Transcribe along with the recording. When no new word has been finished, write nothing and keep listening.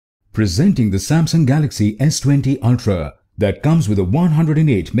Presenting the Samsung Galaxy S20 Ultra that comes with a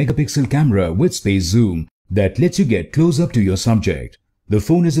 108 megapixel camera with space zoom that lets you get close up to your subject. The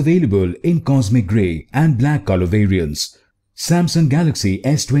phone is available in cosmic grey and black color variants. Samsung Galaxy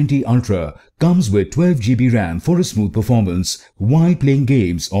S20 Ultra comes with 12 GB RAM for a smooth performance while playing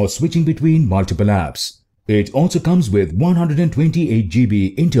games or switching between multiple apps. It also comes with 128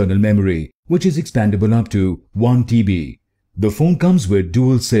 GB internal memory, which is expandable up to 1 TB. The phone comes with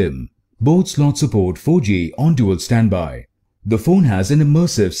dual SIM. Both slots support 4G on dual standby. The phone has an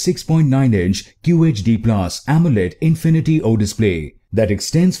immersive 6.9-inch QHD+ AMOLED Infinity O display that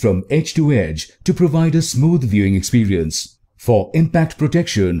extends from edge to edge to provide a smooth viewing experience. For impact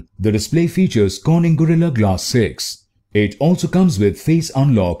protection, the display features Corning Gorilla Glass 6. It also comes with face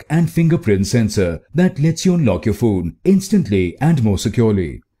unlock and fingerprint sensor that lets you unlock your phone instantly and more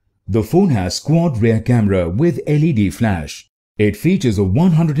securely. The phone has quad rear camera with LED flash. It features a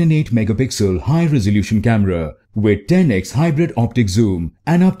 108 megapixel high-resolution camera with 10x hybrid optic zoom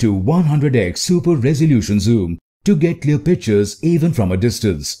and up to 100x super resolution zoom to get clear pictures even from a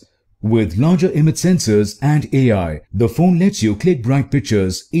distance. With larger image sensors and AI, the phone lets you click bright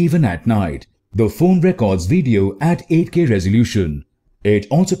pictures even at night. The phone records video at 8K resolution. It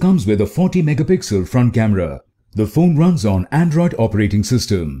also comes with a 40 megapixel front camera. The phone runs on Android operating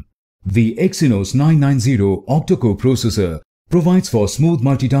system. The Exynos 990 octa-core processor provides for smooth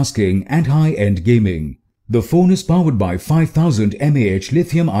multitasking and high-end gaming. The phone is powered by 5000 mAh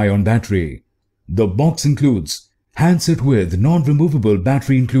lithium-ion battery. The box includes handset with non-removable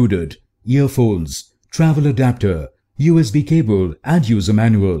battery included, earphones, travel adapter, USB cable and user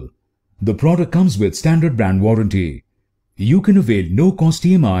manual. The product comes with standard brand warranty. You can avail no-cost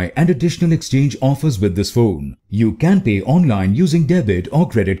EMI and additional exchange offers with this phone. You can pay online using debit or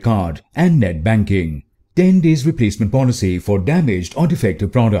credit card and net banking. 10 days replacement policy for damaged or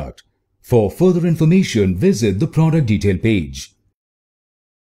defective product. For further information, visit the product detail page.